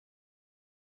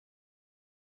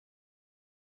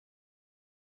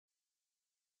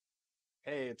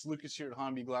Hey, it's Lucas here at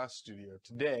Hanby Glass Studio.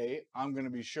 Today, I'm going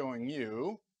to be showing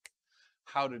you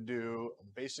how to do a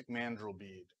basic mandrel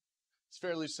bead. It's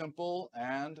fairly simple,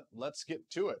 and let's get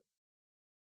to it.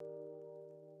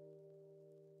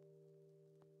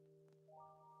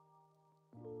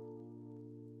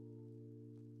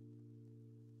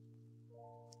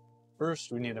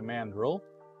 First, we need a mandrel,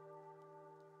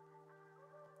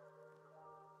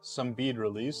 some bead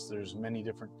release, there's many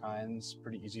different kinds,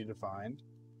 pretty easy to find,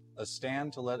 a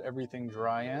stand to let everything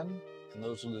dry in, and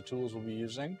those are the tools we'll be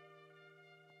using.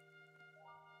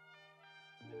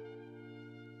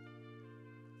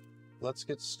 Let's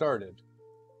get started.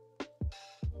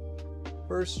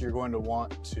 First, you're going to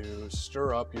want to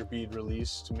stir up your bead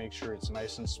release to make sure it's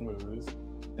nice and smooth.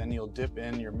 Then you'll dip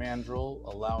in your mandrel,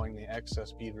 allowing the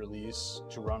excess bead release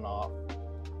to run off.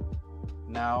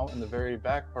 Now, in the very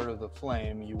back part of the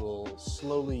flame, you will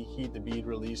slowly heat the bead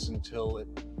release until it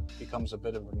becomes a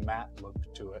bit of a matte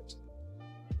look to it.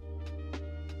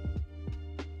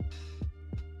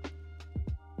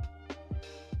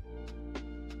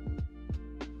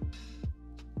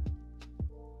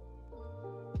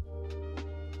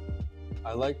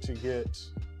 I like to get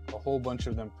a whole bunch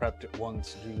of them prepped at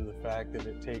once due to the fact that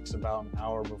it takes about an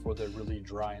hour before they're really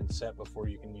dry and set before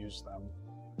you can use them.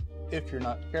 If you're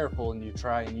not careful and you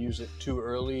try and use it too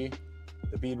early,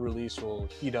 the bead release will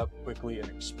heat up quickly and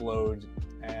explode,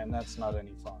 and that's not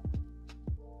any fun.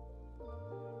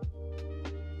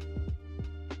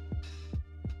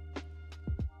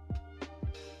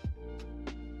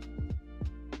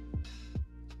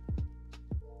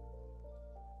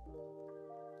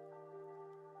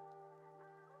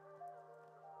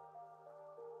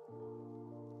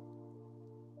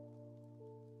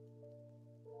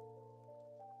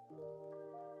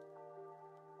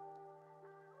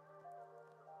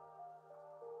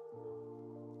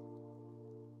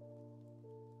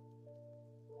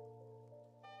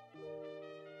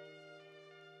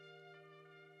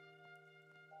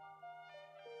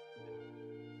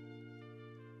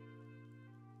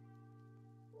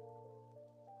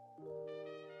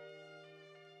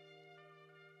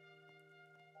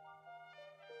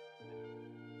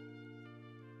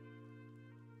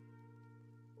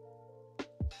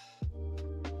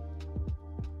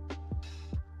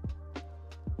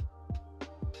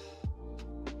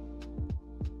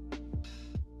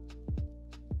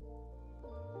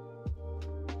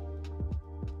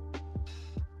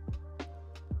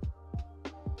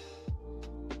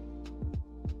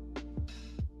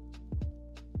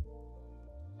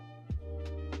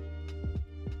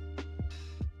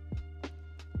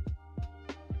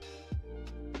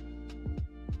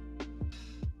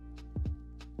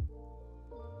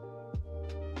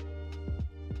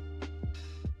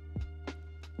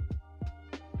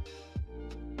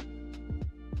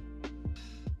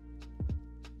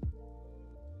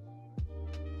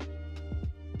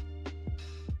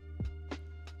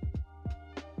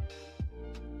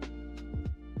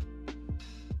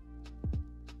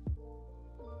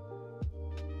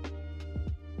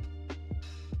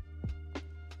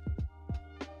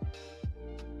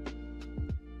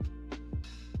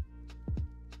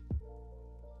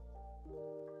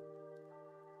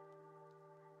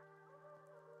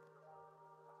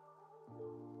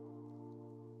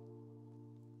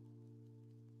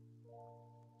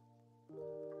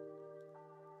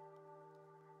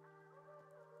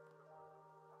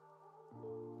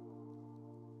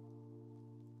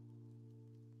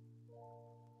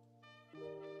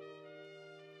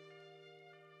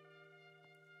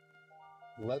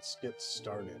 Let's get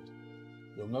started.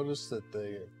 You'll notice that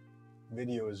the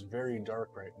video is very dark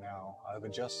right now. I've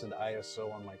adjusted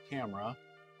ISO on my camera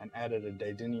and added a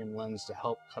didinium lens to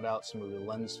help cut out some of the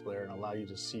lens flare and allow you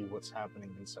to see what's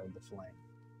happening inside the flame.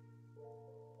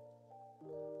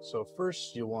 So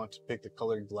first you'll want to pick the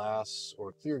colored glass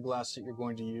or clear glass that you're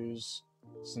going to use.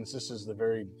 Since this is the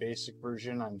very basic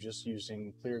version, I'm just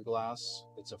using clear glass.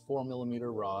 It's a 4mm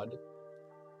rod.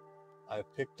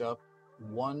 I've picked up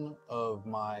one of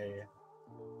my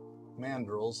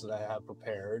mandrels that I have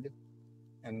prepared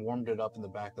and warmed it up in the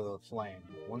back of the flame.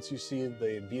 Once you see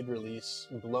the bead release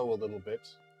glow a little bit,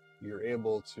 you're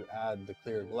able to add the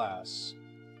clear glass.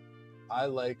 I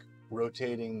like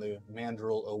rotating the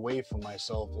mandrel away from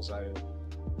myself as I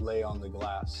lay on the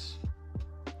glass.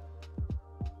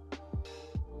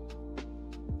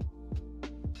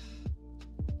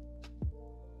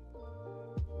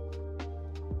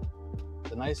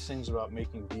 The nice things about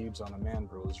making beads on a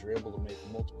mandrel is you're able to make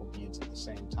multiple beads at the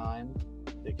same time.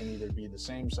 They can either be the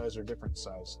same size or different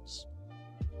sizes.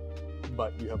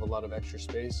 But you have a lot of extra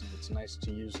space and it's nice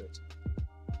to use it.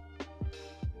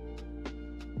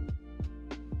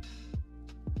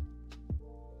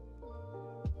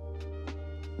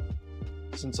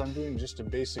 Since I'm doing just a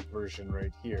basic version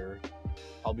right here,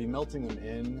 I'll be melting them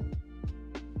in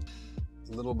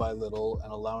little by little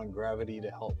and allowing gravity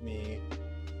to help me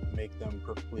make them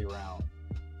perfectly round.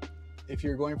 If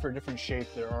you're going for a different shape,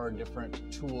 there are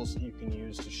different tools that you can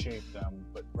use to shape them,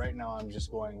 but right now I'm just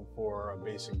going for a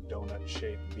basic donut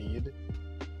shaped bead,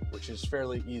 which is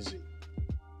fairly easy.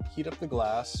 Heat up the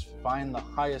glass, find the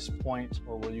highest point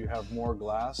or where you have more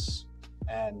glass,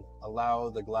 and allow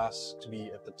the glass to be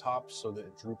at the top so that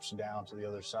it droops down to the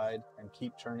other side, and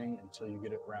keep turning until you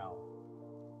get it round.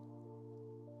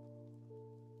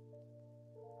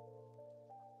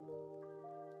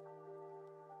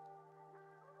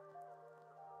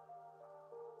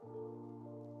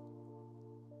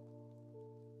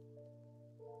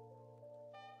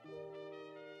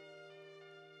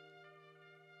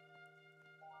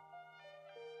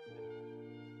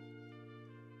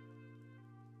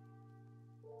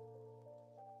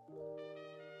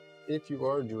 If you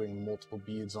are doing multiple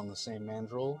beads on the same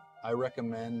mandrel, I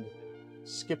recommend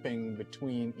skipping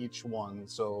between each one.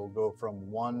 So go from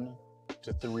 1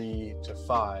 to 3 to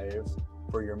 5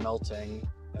 for your melting,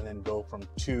 and then go from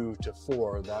 2 to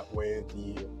 4. That way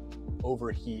the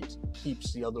overheat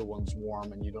keeps the other ones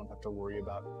warm and you don't have to worry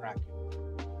about cracking.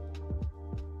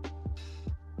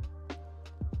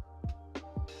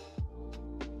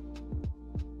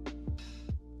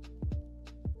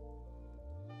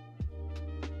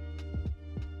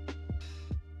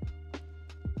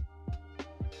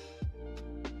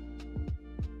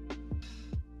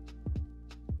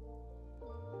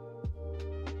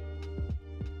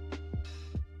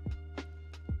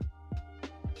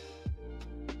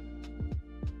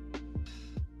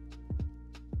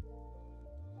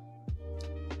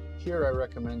 Here I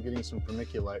recommend getting some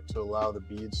vermiculite to allow the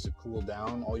beads to cool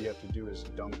down. All you have to do is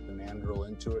dunk the mandrel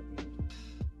into it and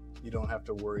you don't have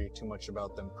to worry too much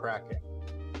about them cracking.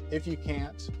 If you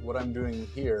can't, what I'm doing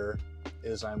here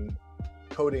is I'm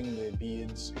coating the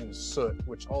beads in soot,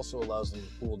 which also allows them to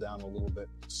cool down a little bit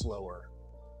slower.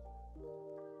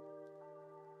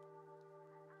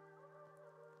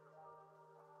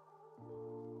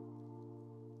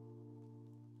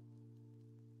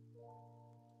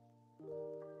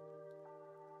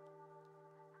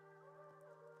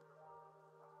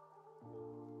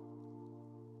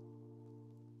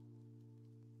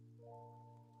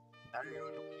 Now you're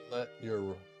going to let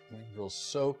your mandrel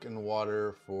soak in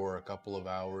water for a couple of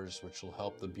hours, which will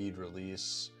help the bead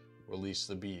release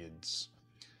the beads.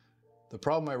 The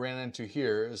problem I ran into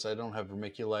here is I don't have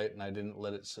vermiculite and I didn't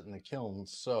let it sit in the kiln,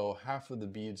 so half of the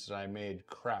beads that I made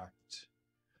cracked.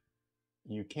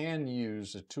 You can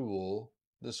use a tool.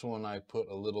 This one I put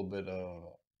a little bit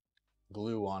of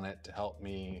glue on it to help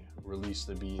me release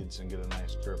the beads and get a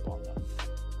nice grip on them.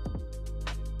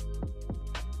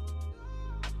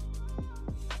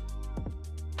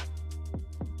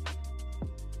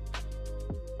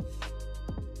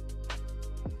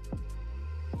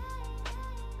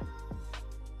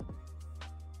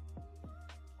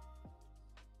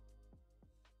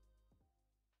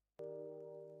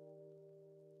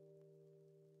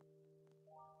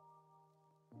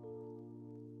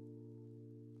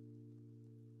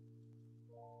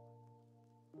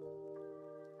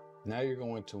 Now you're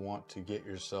going to want to get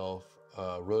yourself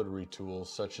a rotary tool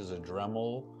such as a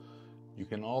Dremel. You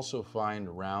can also find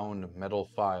round metal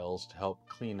files to help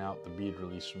clean out the bead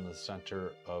release from the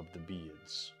center of the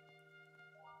beads.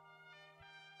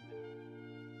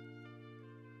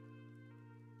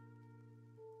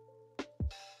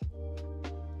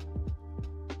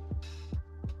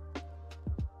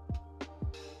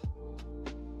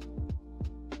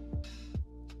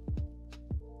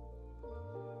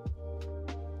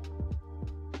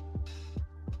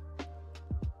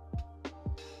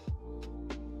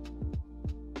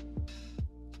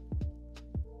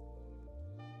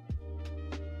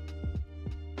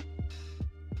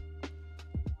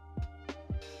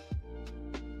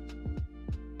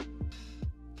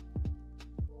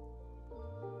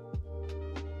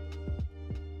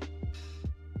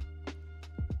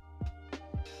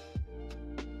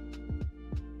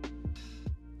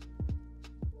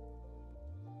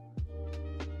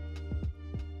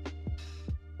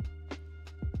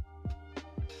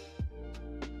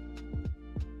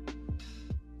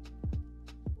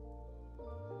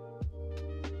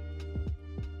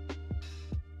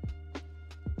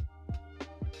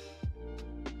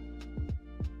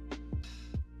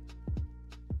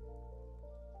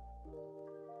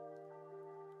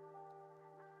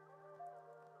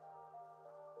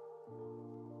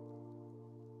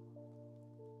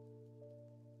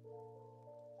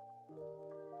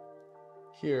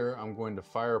 Here I'm going to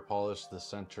fire polish the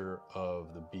center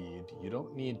of the bead. You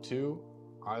don't need to,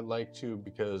 I like to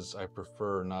because I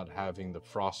prefer not having the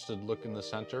frosted look in the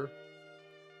center.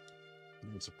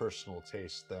 It's a personal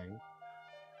taste thing.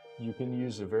 You can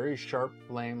use a very sharp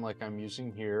flame like I'm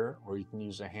using here, or you can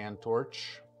use a hand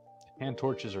torch. Hand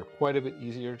torches are quite a bit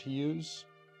easier to use,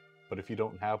 but if you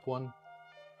don't have one,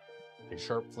 a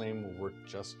sharp flame will work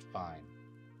just fine.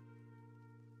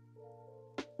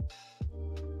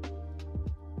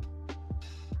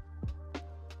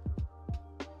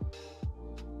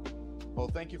 Well,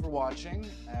 thank you for watching,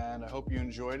 and I hope you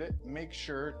enjoyed it. Make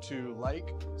sure to like,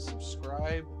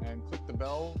 subscribe, and click the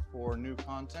bell for new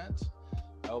content.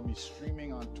 I'll be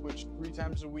streaming on Twitch 3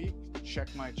 times a week. Check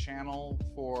my channel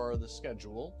for the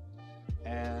schedule.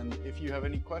 And if you have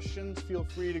any questions, feel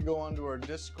free to go onto our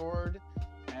Discord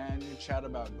and chat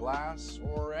about glass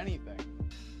or anything.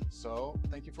 So,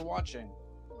 thank you for watching.